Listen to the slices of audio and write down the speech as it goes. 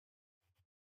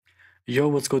Yo,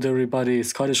 what's good everybody?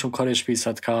 Scottish from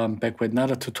CottageBeats.com back with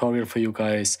another tutorial for you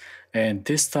guys. And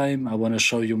this time I want to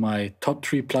show you my top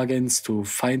 3 plugins to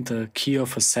find the key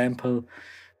of a sample.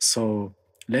 So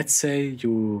let's say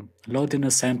you load in a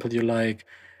sample you like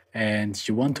and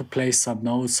you want to play some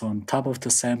notes on top of the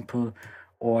sample,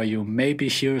 or you maybe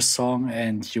hear a song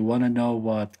and you want to know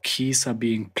what keys are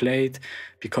being played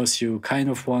because you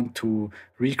kind of want to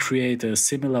recreate a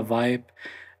similar vibe.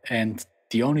 And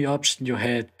the only option you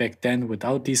had back then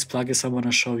without these plugins I want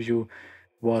to show you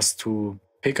was to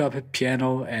pick up a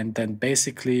piano and then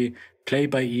basically play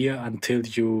by ear until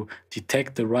you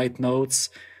detect the right notes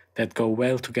that go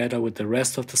well together with the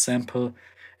rest of the sample.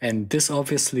 And this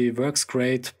obviously works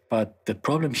great, but the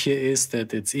problem here is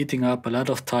that it's eating up a lot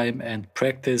of time and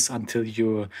practice until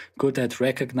you're good at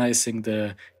recognizing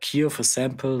the key of a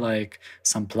sample like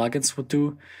some plugins would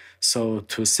do. So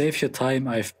to save your time,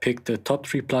 I've picked the top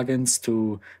 3 plugins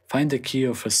to find the key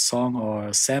of a song or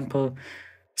a sample.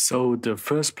 So the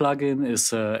first plugin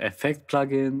is a effect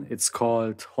plugin. It's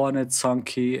called Hornet Song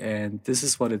Key, and this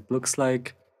is what it looks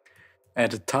like. At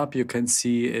the top, you can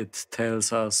see it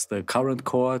tells us the current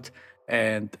chord,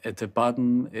 and at the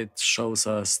bottom, it shows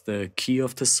us the key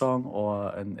of the song or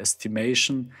an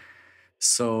estimation.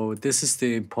 So this is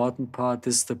the important part.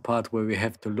 This is the part where we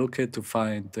have to look at to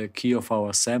find the key of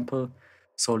our sample.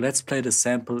 So let's play the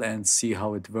sample and see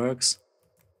how it works.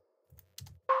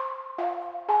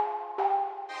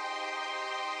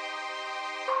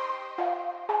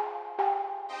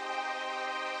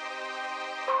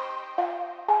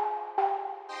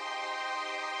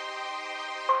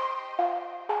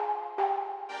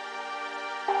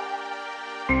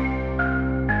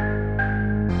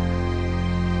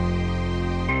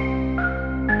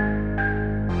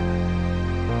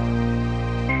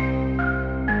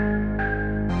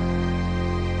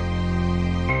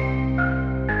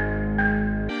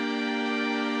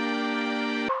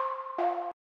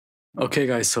 Okay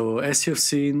guys, so as you've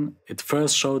seen, it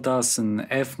first showed us an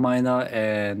F minor,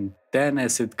 and then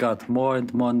as it got more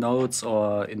and more notes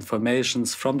or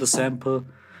informations from the sample,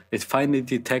 it finally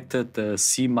detected the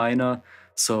C minor.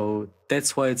 So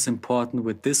that's why it's important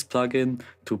with this plugin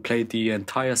to play the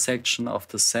entire section of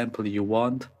the sample you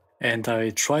want. And I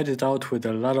tried it out with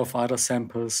a lot of other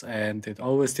samples and it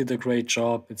always did a great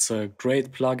job. It's a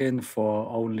great plugin for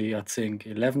only, I think,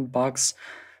 $11.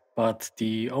 But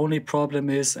the only problem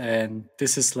is, and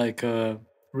this is like a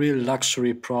real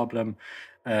luxury problem,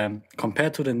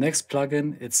 compared to the next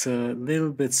plugin, it's a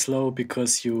little bit slow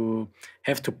because you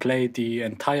have to play the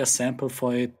entire sample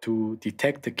for it to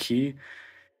detect the key.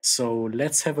 So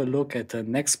let's have a look at the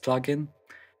next plugin.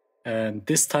 And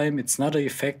this time it's not an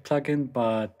effect plugin,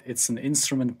 but it's an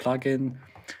instrument plugin.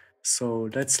 So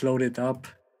let's load it up.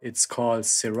 It's called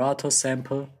Serato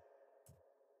Sample.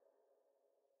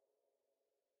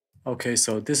 Okay,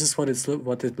 so this is what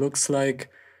it looks like,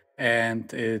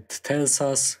 and it tells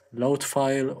us load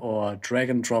file or drag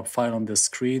and drop file on the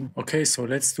screen. Okay, so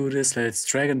let's do this. Let's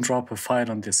drag and drop a file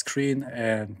on the screen,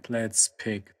 and let's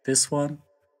pick this one.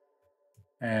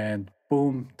 And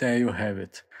boom, there you have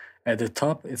it. At the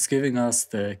top, it's giving us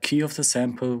the key of the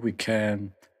sample. We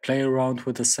can play around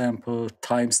with the sample,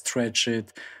 time stretch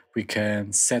it. We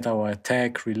can set our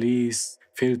attack, release,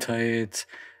 filter it,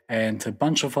 and a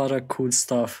bunch of other cool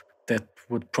stuff that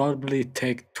would probably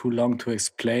take too long to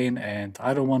explain. And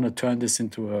I don't want to turn this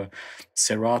into a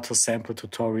Serato sample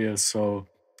tutorial. So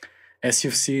as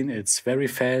you've seen, it's very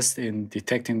fast in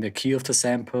detecting the key of the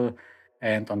sample.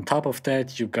 And on top of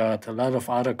that, you got a lot of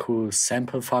other cool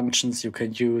sample functions you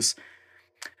can use.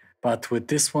 But with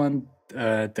this one,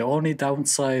 the only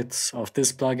downside of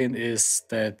this plugin is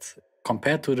that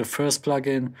compared to the first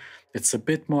plugin, it's a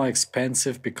bit more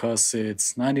expensive because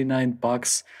it's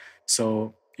 $99.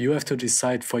 So you have to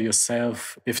decide for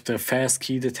yourself if the fast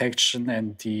key detection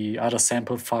and the other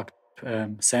sample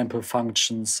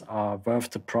functions are worth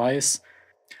the price.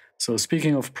 So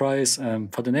speaking of price,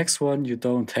 for the next one, you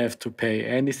don't have to pay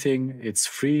anything. It's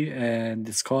free and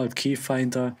it's called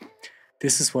Keyfinder.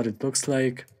 This is what it looks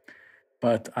like.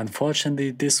 But unfortunately,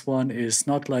 this one is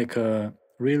not like a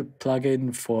real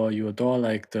plugin for your DAW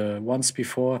like the ones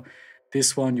before.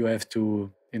 This one, you have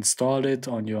to install it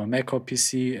on your Mac or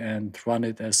PC and run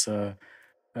it as a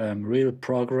real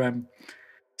program.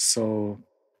 So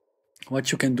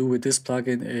what you can do with this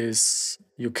plugin is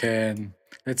you can,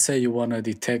 let's say you want to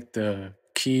detect the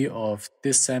key of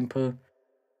this sample.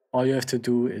 All you have to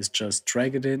do is just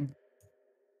drag it in,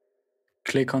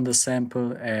 click on the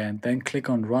sample, and then click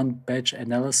on Run Batch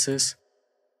Analysis.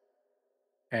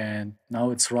 And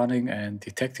now it's running and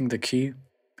detecting the key.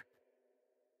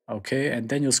 Okay, and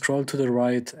then you scroll to the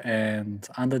right, and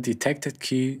under detected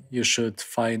key, you should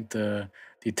find the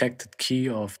detected key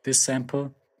of this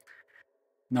sample.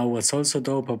 Now, what's also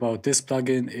dope about this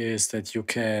plugin is that you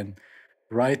can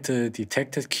write the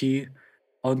detected key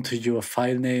onto your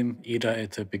file name either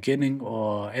at the beginning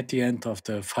or at the end of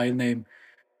the file name.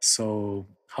 So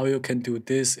how you can do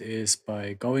this is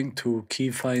by going to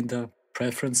Keyfinder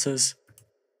Preferences,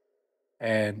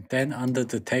 and then under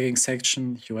the tagging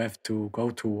section you have to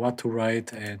go to what to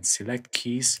write and select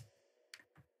keys.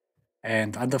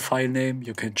 And under file name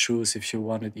you can choose if you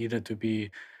want it either to be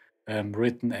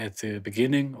written at the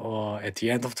beginning or at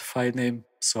the end of the file name.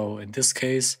 So in this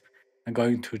case, I'm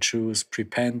going to choose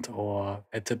prepend or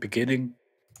at the beginning.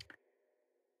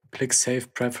 Click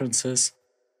Save Preferences,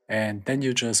 and then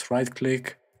you just right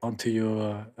click onto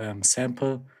your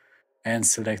sample and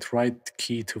select Write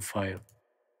Key to File.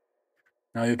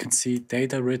 Now you can see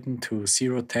data written to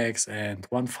 0 tags and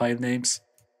 1 file names.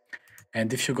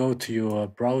 And if you go to your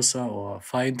browser or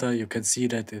Finder, you can see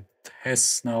that it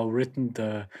has now written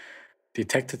the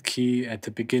detected key at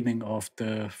the beginning of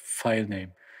the file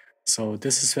name. So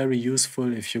this is very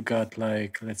useful if you got,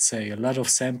 like, let's say a lot of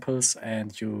samples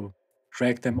and you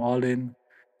drag them all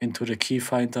into the key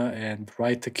finder and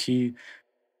write the key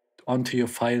onto your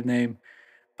file name.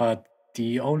 But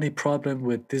the only problem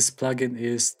with this plugin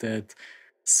is that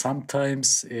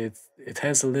sometimes it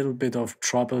has a little bit of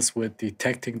troubles with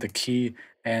detecting the key,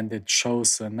 and it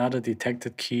shows another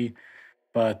detected key.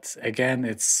 But again,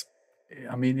 it's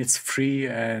free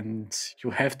and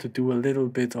you have to do a little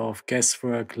bit of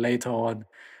guesswork later on.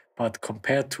 But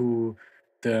compared to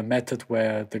the method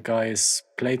where the guys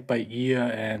played by ear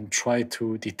and try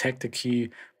to detect the key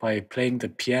by playing the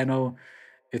piano,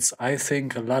 it's, I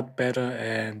think, a lot better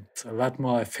and a lot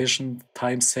more efficient,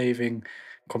 time saving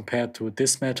compared to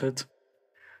this method.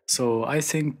 So I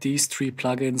think these three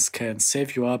plugins can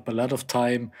save you up a lot of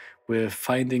time with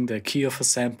finding the key of a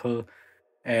sample.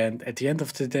 And at the end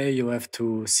of the day, you have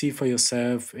to see for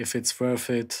yourself if it's worth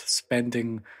it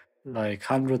spending like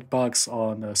 $100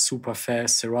 on a super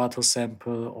fast Serato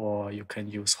sample, or you can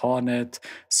use Hornet,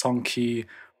 Song Key,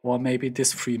 or maybe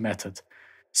this free method.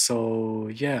 So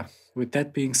yeah, with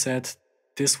that being said,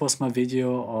 this was my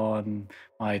video on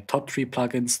my top 3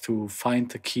 plugins to find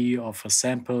the key of a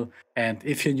sample. And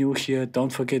if you're new here,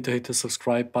 don't forget to hit the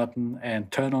subscribe button and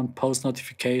turn on post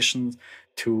notifications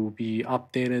to be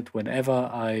updated whenever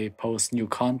I post new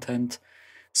content.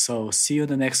 So see you in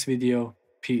the next video.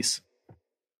 Peace.